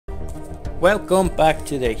Welcome back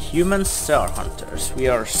to the Human Star Hunters. We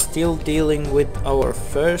are still dealing with our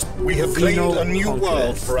first We have claimed a new conquest.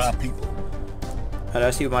 world for our people. And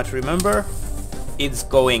as you might remember, it's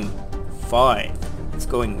going fine. It's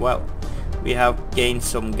going well. We have gained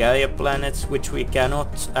some Gaia planets which we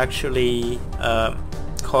cannot actually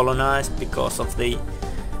colonize because of the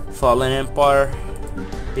Fallen Empire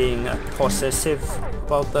being possessive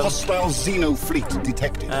about them. Hostile Xeno fleet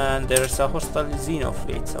detected. And there's a hostile Xeno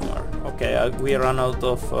fleet somewhere. Okay, we run out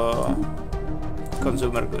of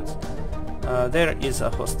consumer goods. There is a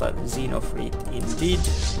hostile Xeno fleet indeed.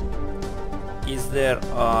 Is there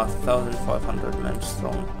a 1,500 men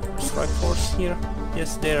strong strike force here?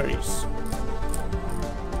 Yes, there is.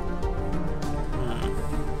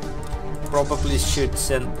 Probably should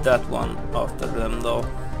send that one after them though.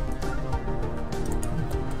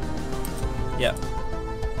 Yeah.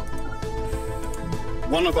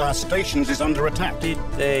 One of our stations is under attack. Did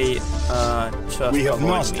they just We have avoid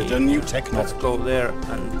mastered me? a new Let's technology. go there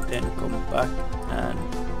and then come back and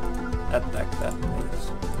attack that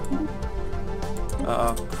place.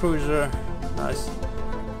 Cruiser, nice.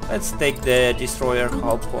 Let's take the destroyer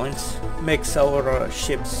hull points. Makes our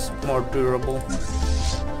ships more durable,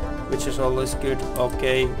 which is always good.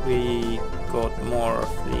 Okay, we got more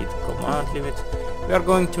fleet command limit. We are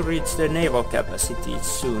going to reach the naval capacity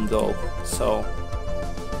soon though, so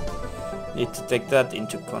need to take that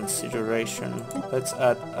into consideration. Let's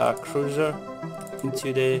add a cruiser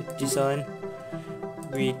into the design.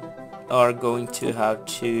 We are going to have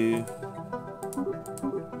to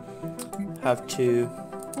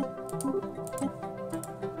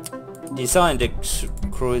design the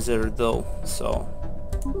cruiser though, so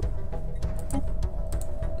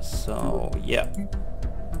yeah,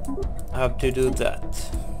 I have to do that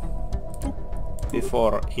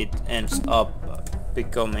before it ends up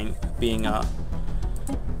being a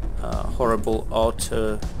horrible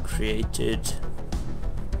auto-created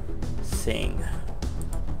thing.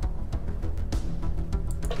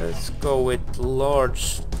 Let's go with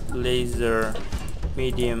large laser,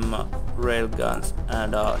 medium railguns,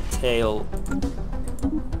 and a tail,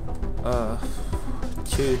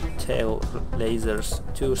 two tail lasers,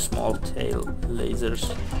 two small tail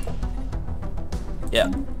lasers. Yeah,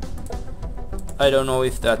 I don't know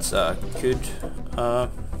if that's a good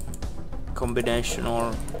combination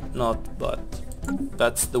or not, but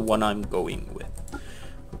that's the one I'm going with.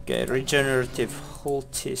 Okay, regenerative hull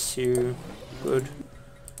tissue, good.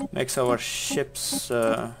 Makes our ships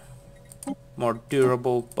more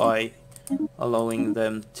durable by allowing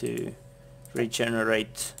them to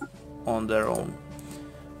regenerate on their own.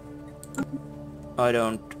 I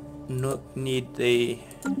don't need the...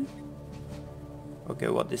 Okay,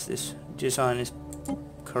 what is this? Design is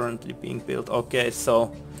currently being built. Okay,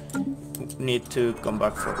 so need to come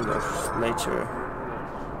back for those later.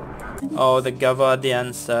 Oh, the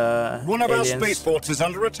Gavadians, One of our aliens spaceports is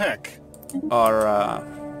under attack. are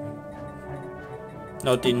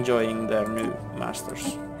not enjoying their new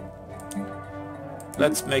masters.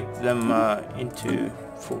 Let's make them into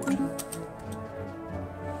food.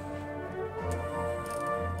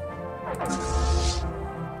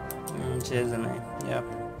 Sesame, yeah.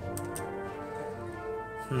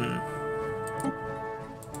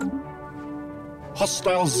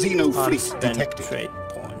 Hostile Xeno fleet Unspent detected. trade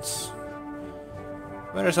points.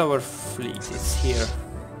 Where is our fleet? It's here.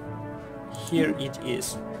 Here it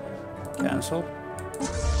is. Cancel.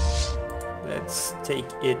 Let's take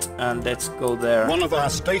it and let's go there. One of our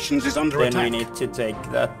stations is under Then attack. we need to take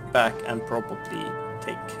that back and probably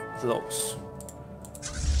take those.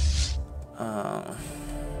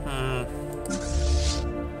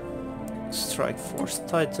 Strike Force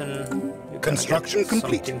Titan. Construction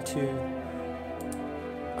complete. To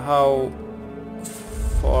how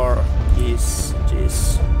far is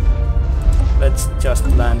this? Let's just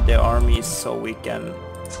land the armies so we can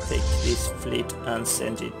take this fleet and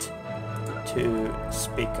send it to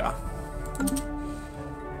Spica.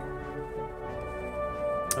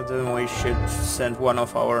 And then we should send one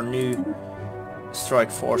of our new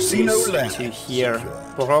strike forces to here.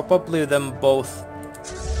 Probably them both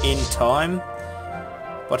in time,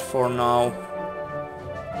 but for now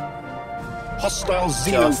Hostile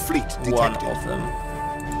Xeno just fleet one detected. of them.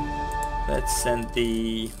 Let's send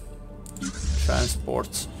the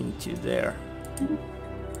transports into there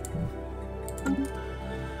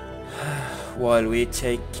while we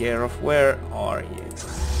take care of... Where are you?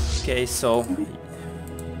 Okay, so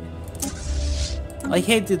I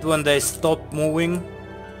hate it when they stop moving,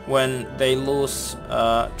 when they lose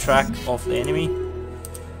track of the enemy.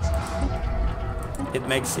 It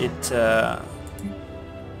makes it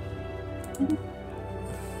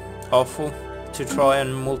awful to try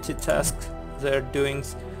and multitask their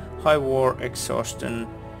doings. High war exhaustion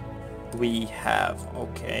we have,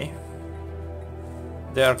 okay.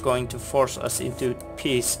 They are going to force us into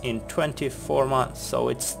peace in 24 months, so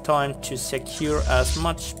it's time to secure as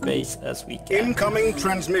much space as we can. Incoming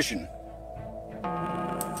transmission.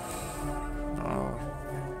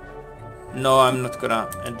 No, I'm not gonna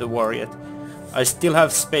end the war yet. I still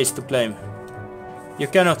have space to claim. You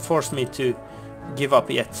cannot force me to give up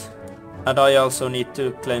yet. And I also need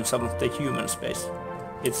to claim some of the human space.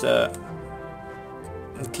 It's a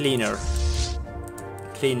cleaner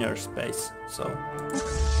space, so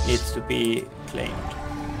needs to be claimed.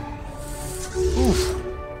 Oof.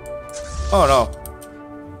 Oh no.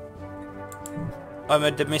 I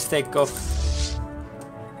made the mistake of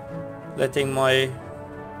letting my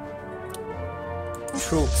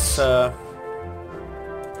troops go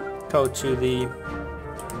to the...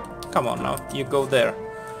 Come on now, you go there.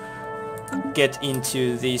 Get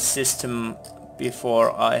into the system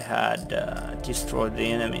before I had destroyed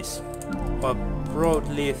the enemies. But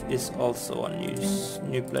Broadleaf is also a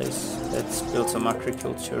new place. Let's build some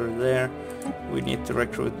agriculture there. We need to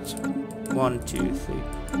recruit 1, 2,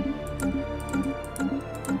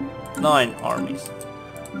 3, 9 armies.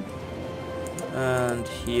 And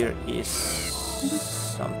here is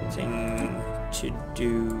something to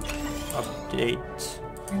do. Update.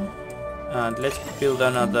 And let's build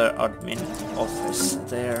another admin office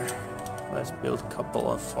there. Let's build a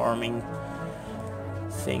couple of farming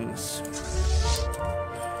things.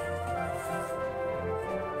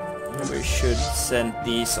 We should send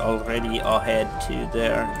these already ahead to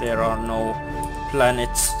there. There are no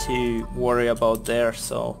planets to worry about there,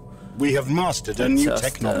 so we have mastered a new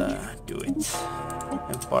technology. Do it.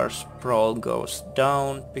 Empire sprawl goes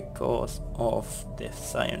down because of the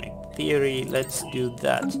psionic theory. Let's do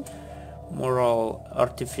that.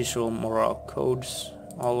 Artificial moral codes.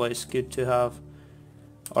 Always good to have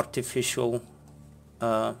artificial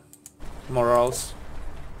morals,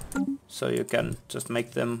 so you can just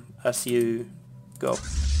make them as you go.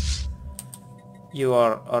 You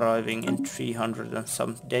are arriving in 300 and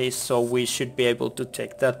some days, so we should be able to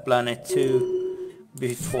take that planet too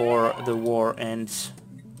before the war ends,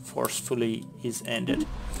 forcefully is ended.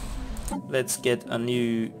 Let's get a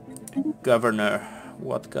new governor.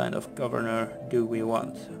 What kind of governor do we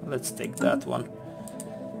want? Let's take that one.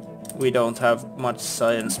 We don't have much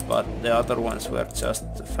science, but the other ones were just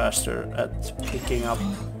faster at picking up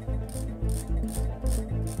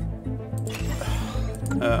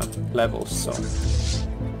levels, so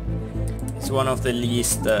it's one of the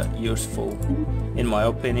least useful, in my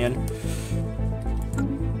opinion,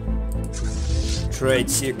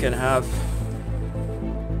 traits you can have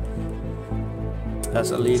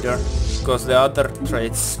as a leader, because the other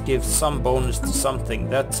traits give some bonus to something.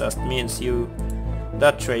 That just means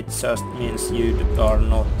that trait just means you are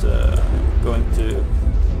not going to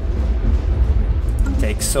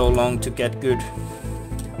take so long to get good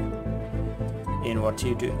in what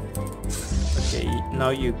you do. Okay, now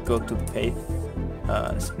you go to Paith,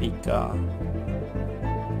 Spica,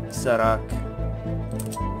 Sarak,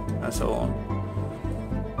 and so on.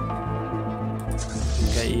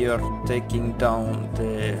 Okay, you're taking down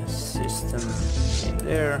the system in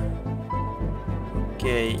there.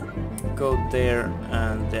 Okay, go there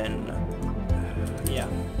and then yeah.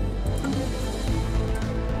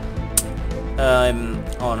 I'm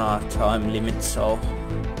on a time limit, so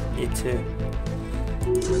need to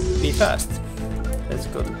be fast. Let's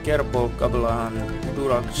go to Kerbo, Gabelan,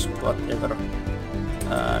 Durax, whatever,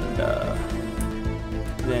 and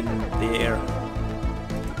then there,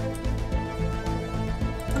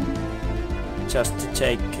 just to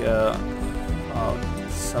take out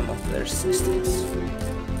some of their systems.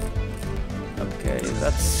 Okay,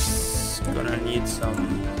 that's gonna need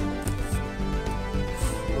some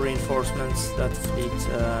reinforcements. That fleet,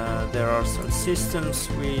 there are some systems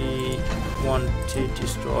we want to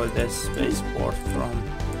destroy the spaceport from,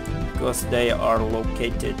 because they are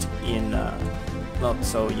located in not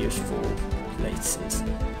so useful places.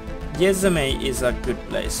 Yezeme is a good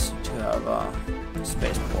place to have a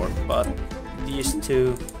spaceport, but these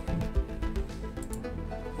two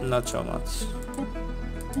not so much.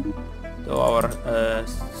 Though our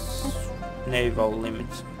naval limit,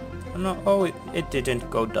 no, oh, it didn't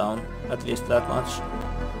go down, at least that much.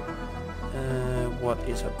 What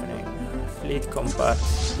is happening? Fleet combat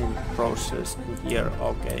in process here.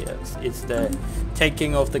 Okay, it's the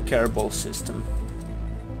taking of the Kerbal system.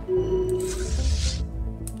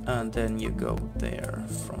 And then you go there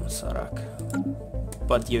from Sarak.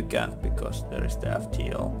 But you can't, because there is the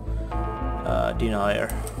FTL denier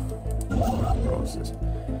process.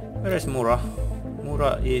 Where is Mura?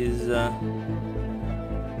 Mura is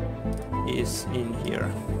in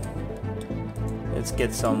here. Let's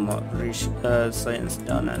get some science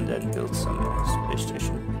done and then build some space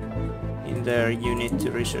station. In there you need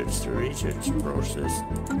to research the research process,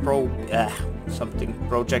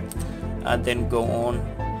 project, and then go on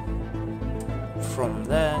from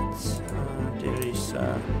that. There is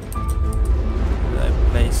a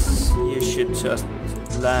place you should just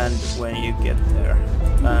land when you get there.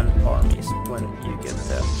 Land armies when you get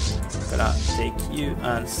there. Gonna take you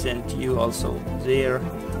and send you also there.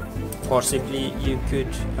 Possibly you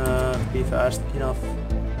could be fast enough.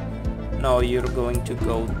 Now you're going to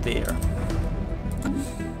go there.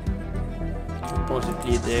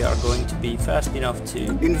 Possibly they are going to be fast enough to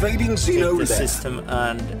invading Xeno the system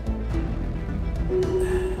and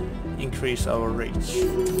increase our reach.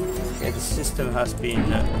 Okay, the system has been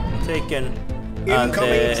taken and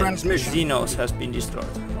the Xenos has been destroyed.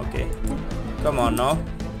 Okay, come on now.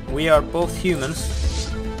 We are both humans,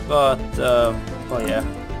 but oh yeah,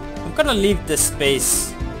 I'm gonna leave the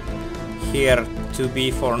space here to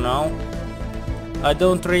be for now. I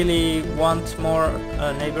don't really want more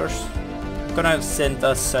neighbors. I'm gonna send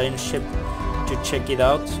a science ship to check it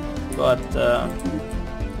out, but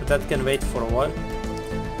that can wait for a while.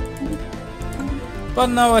 But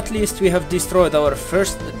now at least we have destroyed our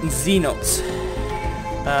first Xenos.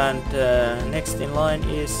 And next in line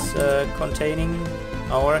is containing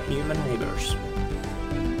our human neighbors.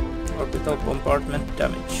 Orbital compartment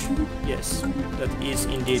damage. Yes, that is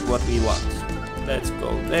indeed what we want. Let's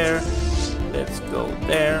go there. Let's go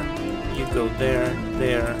there. You go there,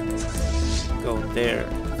 there. Go there,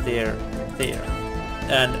 there, there.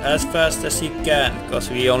 And as fast as you can, because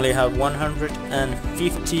we only have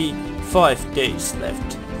 155 days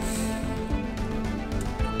left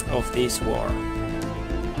of this war.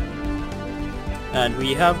 And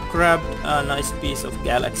we have grabbed a nice piece of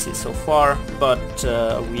galaxy so far, but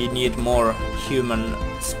we need more human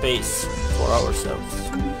space for ourselves.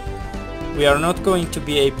 We are not going to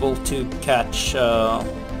be able to catch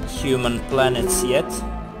human planets yet,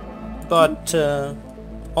 but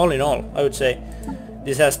all in all, I would say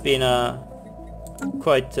this has been a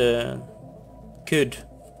quite good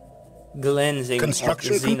cleansing of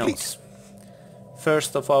the Xenos.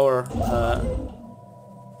 First of our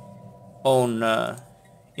own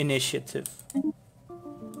initiative,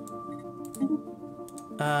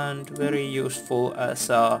 and very useful as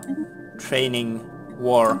a training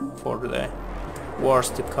war for the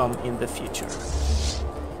wars to come in the future.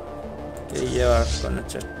 Okay, yeah, I'm gonna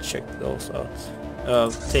just check those out.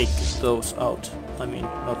 Take those out. I mean,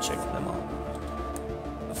 not check them out.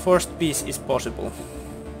 The first piece is possible.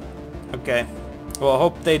 Okay. Well, I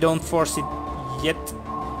hope they don't force it yet.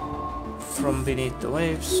 From beneath the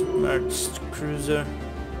waves, merged cruiser.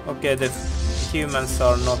 Okay, the humans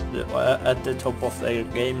are not at the top of their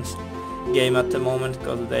game at the moment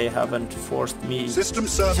because they haven't forced me to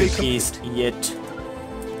peace yet.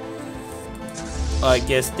 I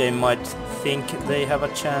guess they might think they have a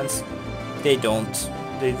chance. They don't.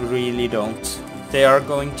 They really don't. They are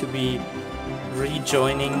going to be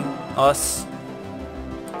rejoining us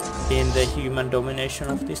in the human domination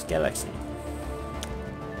of this galaxy.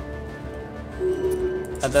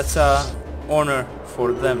 And that's an honor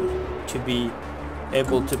for them to be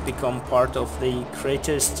able to become part of the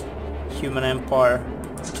greatest human empire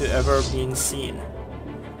to ever been seen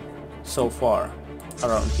so far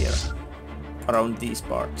around here, around these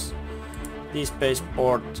parts. This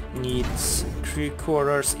spaceport needs crew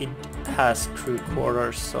quarters. It has crew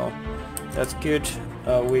quarters, so that's good.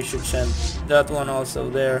 We should send that one also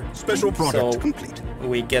there. Special product complete.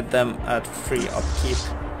 We get them at free upkeep.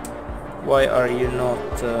 Why are you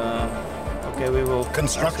not... okay, we will...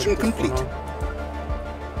 Construction complete.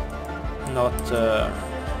 Not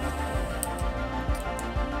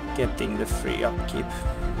getting the free upkeep.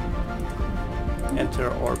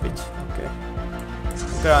 Enter orbit. Okay.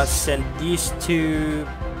 I'm gonna send these two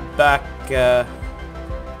back. I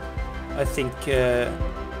think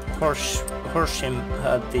Horsham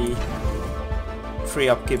had the free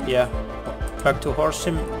upkeep, yeah. Back to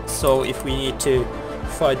Horsham. So if we need to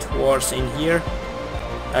fight wars in here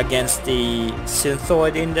against the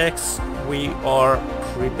Synthoid Index, we are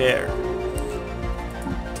prepared.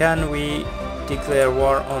 Can we declare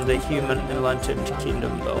war on the human enlightened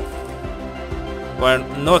kingdom though? Well,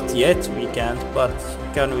 not yet we can't, but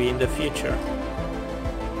can we in the future?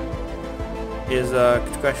 Is a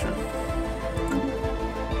good question.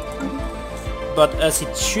 But as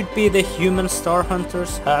it should be, the human star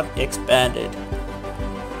hunters have expanded.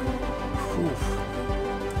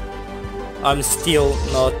 I'm still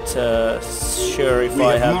not sure if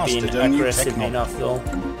I have been aggressive enough though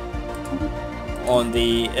on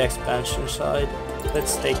the expansion side.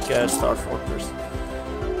 Let's take Star Fortress.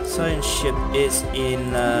 Science ship is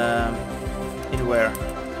in where?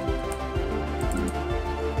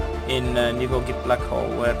 In Nivogi Black Hole,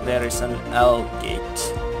 where there is an L gate,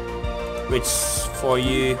 which for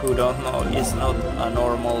you who don't know is not a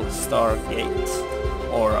normal star gate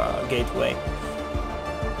or a gateway.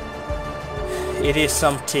 It is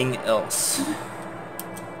something else,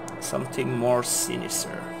 something more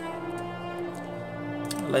sinister.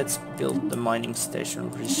 Let's build the mining station,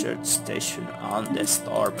 research station on the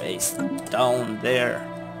star base down there.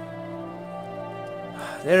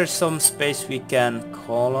 There is some space we can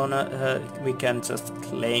call on. We can just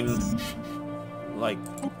claim like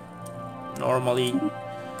normally,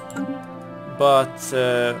 but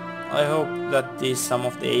I hope that some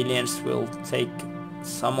of the aliens will take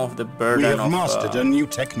some of the burden we have mastered a new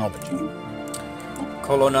technology.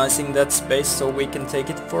 Colonizing that space so we can take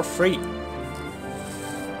it for free.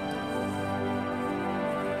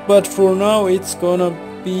 But for now it's gonna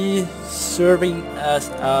be serving as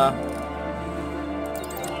a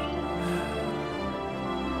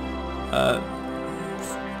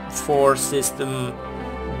four system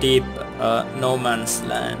deep no man's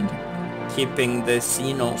land, keeping the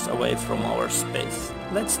Xenos away from our space.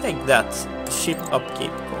 Let's take that. Ship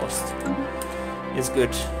upkeep cost is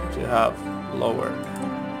good to have lowered.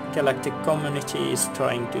 Galactic community is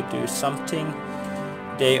trying to do something.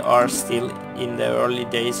 They are still in the early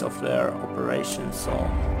days of their operation, so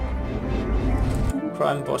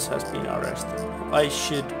crime boss has been arrested. I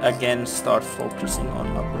should again start focusing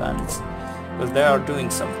on my planets, because they are doing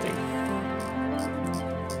something.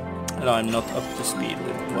 And I'm not up to speed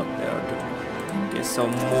with what they are doing. Okay, so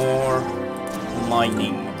more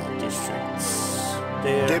mining districts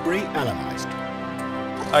there. Debris analyzed.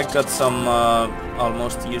 I got some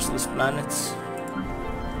almost useless planets,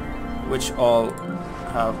 which all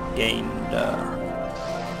have gained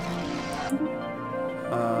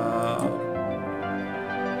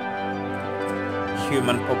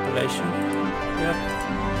human population. Yep.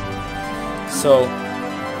 So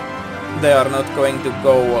they are not going to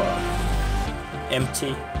go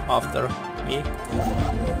empty after me.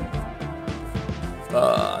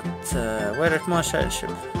 But where is my shell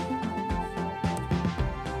ship?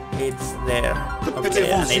 It's there. The Okay,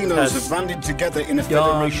 pitiful and it Xenos has have banded together in a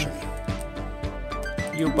gone. federation.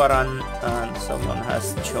 Ubaran and someone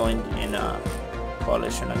has joined in a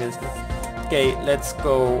coalition against me. Okay, let's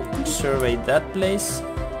go survey that place.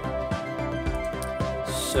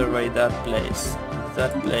 Survey that place.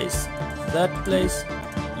 That place. That place.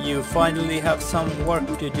 You finally have some work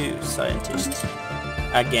to do, scientists.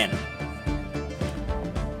 Again.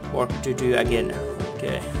 Work to do again.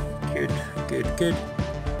 Okay. Good, good, good.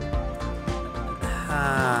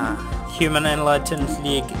 Human Enlightened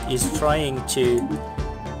League is trying to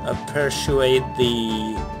persuade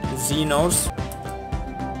the Xenos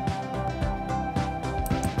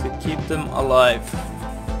to keep them alive.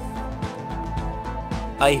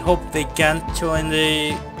 I hope they can't join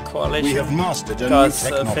the coalition. We have mastered a new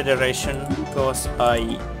technology. Federation, because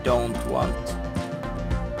I don't want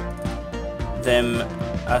them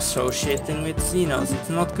associating with Xenos. It's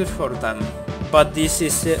not good for them. But this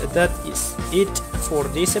is that is it for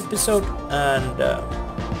this episode, and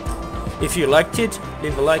if you liked it,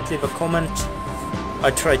 leave a like, leave a comment.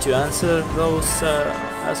 I try to answer those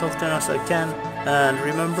as often as I can, and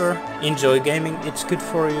remember, enjoy gaming, it's good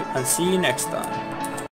for you, and see you next time.